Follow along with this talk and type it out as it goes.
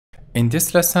In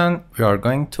this lesson, we are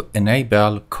going to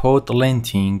enable code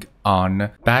linting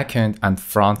on backend and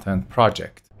frontend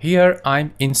project. Here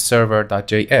I'm in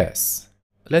server.js.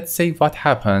 Let's see what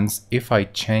happens if I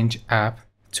change app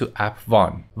to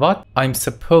app1. What I'm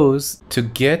supposed to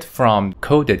get from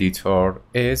code editor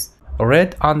is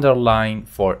red underline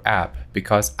for app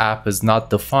because app is not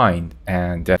defined,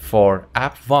 and for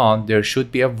app1 there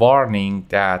should be a warning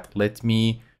that let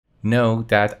me know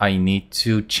that I need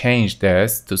to change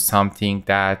this to something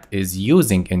that is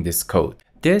using in this code.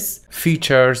 This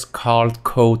feature is called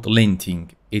code linting.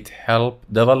 It helps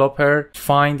developer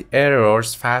find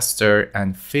errors faster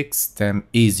and fix them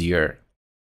easier.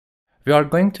 We are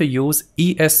going to use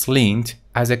Eslint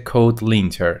as a code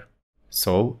linter.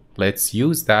 So let's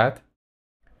use that.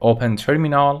 Open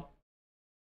terminal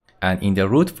and in the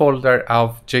root folder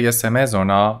of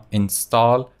JSMazona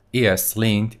install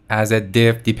Eslint as a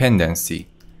dev dependency.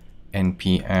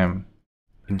 npm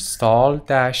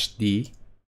install-d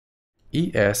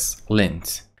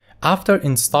Eslint. After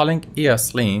installing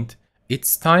Eslint,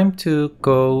 it's time to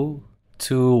go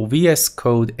to VS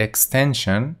Code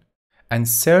extension and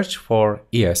search for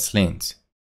Eslint.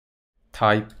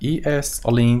 Type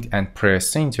Eslint and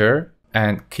press enter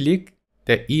and click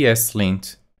the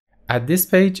Eslint. At this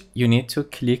page, you need to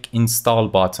click install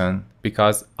button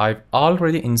because I've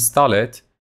already installed it.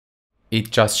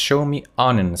 It just show me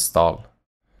uninstall.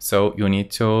 So you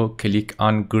need to click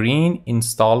on green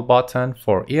install button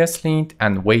for Eslint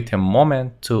and wait a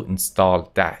moment to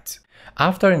install that.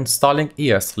 After installing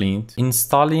Eslint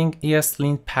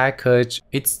package,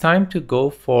 it's time to go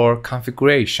for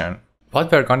configuration.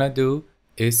 What we're gonna do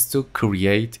is to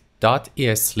create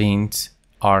 .eslint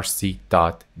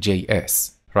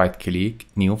rc.js. Right click,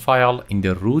 new file in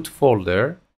the root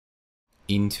folder,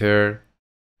 enter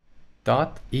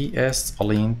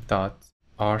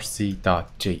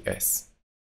 .eslint.rc.js.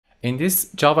 In this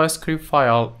JavaScript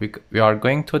file, we are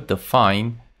going to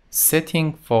define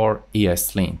setting for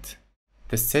Eslint.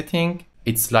 The setting,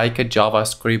 it's like a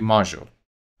JavaScript module.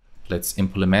 Let's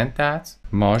implement that.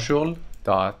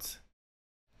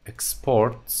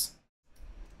 Module.exports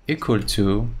equal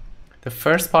to, the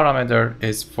first parameter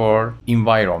is for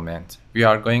environment. We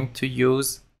are going to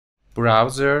use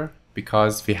browser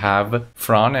because we have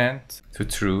front end to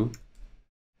true.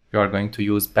 We are going to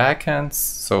use backends,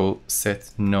 so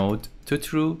set node to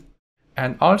true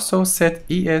and also set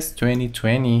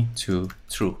ES2020 to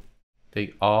true.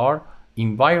 They are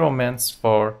environments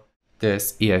for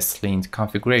this Eslint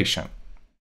configuration.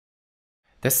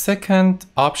 The second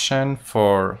option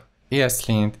for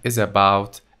Eslint is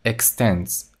about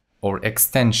extends or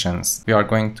extensions. We are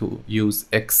going to use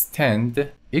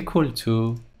extend equal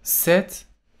to set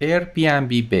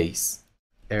Airbnb base,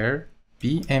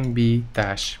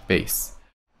 Airbnb-base.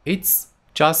 It's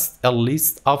just a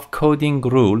list of coding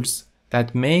rules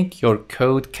that make your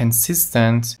code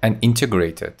consistent and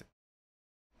integrated.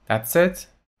 That's it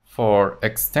for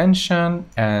extension,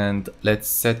 and let's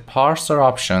set parser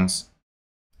options.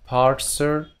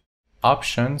 Parser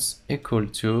options equal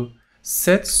to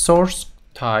set source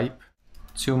type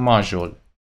to module.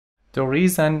 The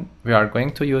reason we are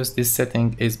going to use this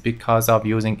setting is because of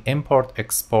using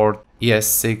import-export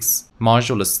ES6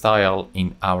 module style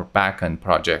in our backend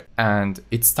project. And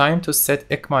it's time to set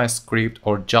ECMAScript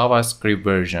or JavaScript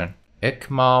version.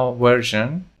 ECMA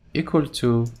version equal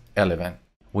to 11.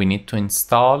 We need to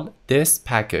install this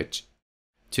package.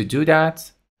 To do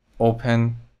that,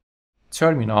 open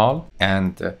terminal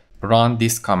and run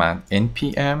this command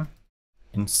npm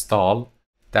install-d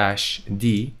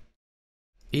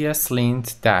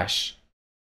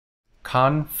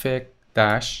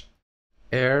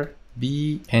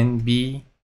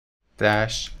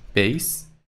eslint-config-airbnb-base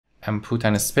and put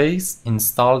in a space,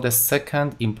 install the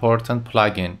second important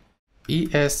plugin,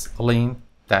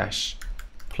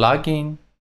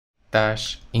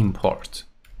 eslint-plugin-import.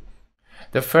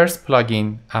 The first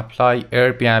plugin apply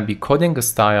Airbnb coding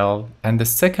style, and the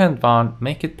second one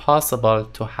make it possible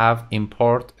to have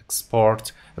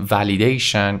import-export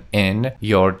validation in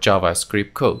your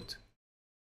JavaScript code.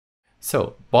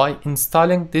 So by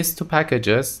installing these two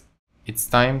packages, it's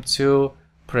time to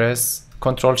press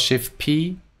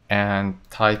Ctrl+Shift+P and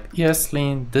type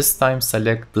Eslint. This time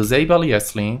select disable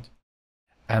Eslint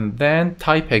and then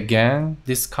type again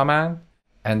this command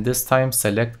and this time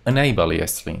select enable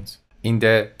Eslint. In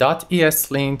the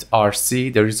 .eslint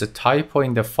rc, there is a typo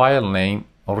in the file name,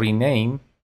 rename,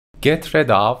 get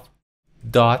rid of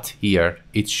dot here.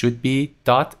 It should be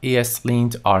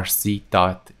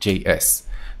 .eslintrc.js.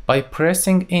 By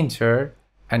pressing enter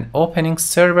and opening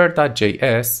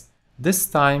server.js, this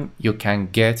time you can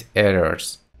get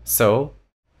errors. So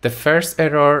The first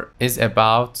error is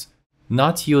about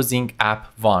not using app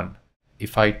 1.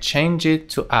 If I change it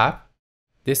to app,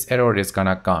 this error is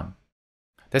gonna gone.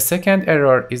 The second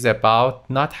error is about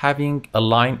not having a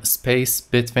line space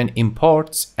between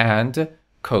imports and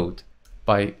code.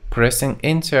 By pressing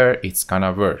enter, it's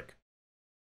gonna work.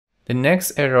 The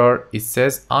next error, it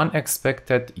says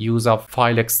unexpected use of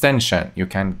file extension. You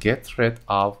can get rid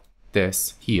of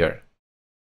this here.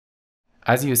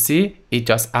 As you see, it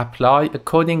just apply a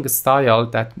coding style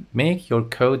that make your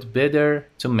code better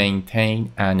to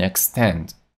maintain and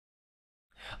extend.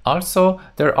 Also,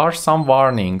 there are some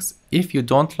warnings. If you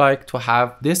don't like to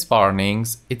have these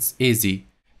warnings, it's easy.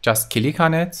 Just click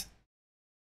on it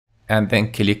and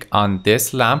then click on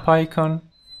this lamp icon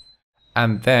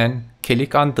and then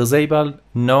click on disable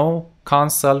no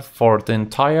console for the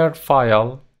entire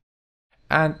file.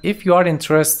 And if you are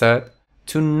interested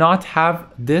to not have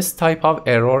this type of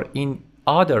error in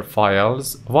other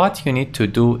files, what you need to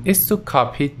do is to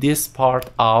copy this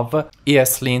part of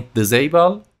Eslint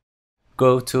disable,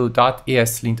 go to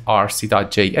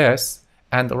 .eslintrc.js,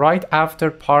 and right after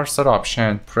parser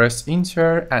option, press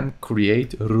enter and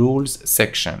create rules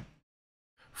section.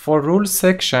 For rules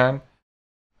section,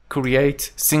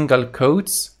 create single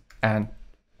quotes and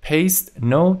paste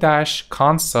no dash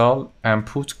console and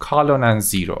put colon and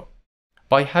 0.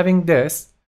 By having this,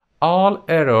 all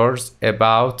errors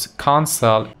about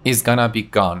console is gonna be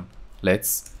gone.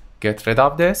 Let's get rid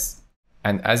of this.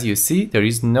 And as you see, there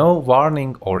is no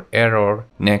warning or error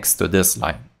next to this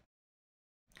line.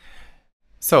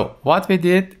 So what we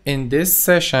did in this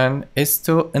session is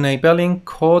to enabling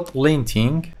code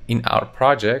linting in our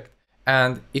project,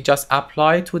 and it just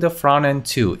applied to the front end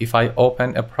too. If I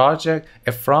open a project,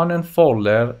 a front end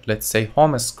folder, let's say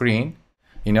home screen,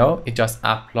 it just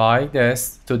apply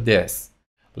this to this.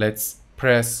 Let's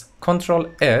press Ctrl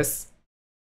S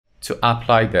to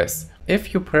apply this.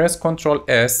 If you press Ctrl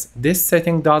S, this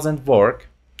setting doesn't work.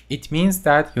 It means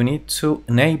that you need to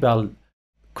enable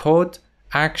code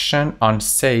action on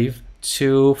save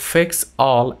to fix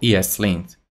all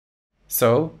Eslint.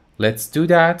 So let's do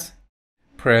that.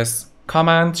 Press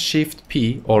Command Shift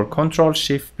P or Control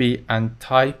Shift P and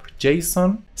type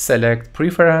JSON, select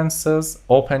preferences,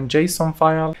 open JSON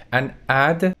file and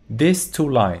add these two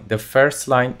lines. The first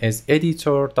line is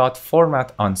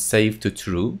editor.format on save to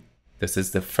true. This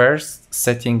is the first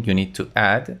setting you need to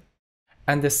add.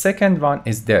 And the second one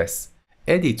is this,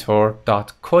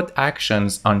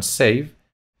 editor.codeactions on save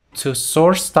to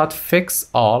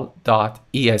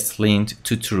source.fixall.eslint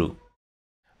to true.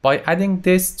 By adding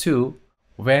these two,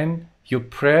 when you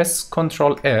press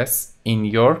Ctrl S in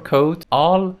your code,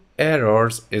 all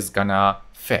errors is gonna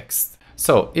fixed.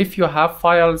 So if you have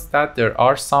files that there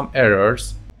are some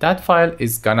errors, that file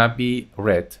is gonna be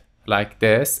red like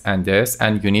this, and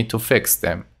you need to fix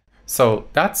them. So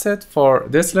that's it for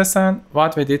this lesson.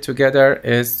 What we did together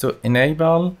is to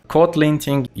enable code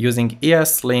linting using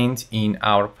Eslint in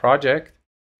our project.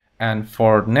 And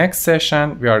for next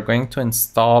session, we are going to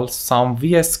install some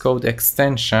VS Code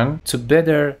extension to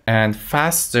better and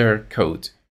faster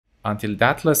code. Until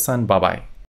that lesson, bye-bye.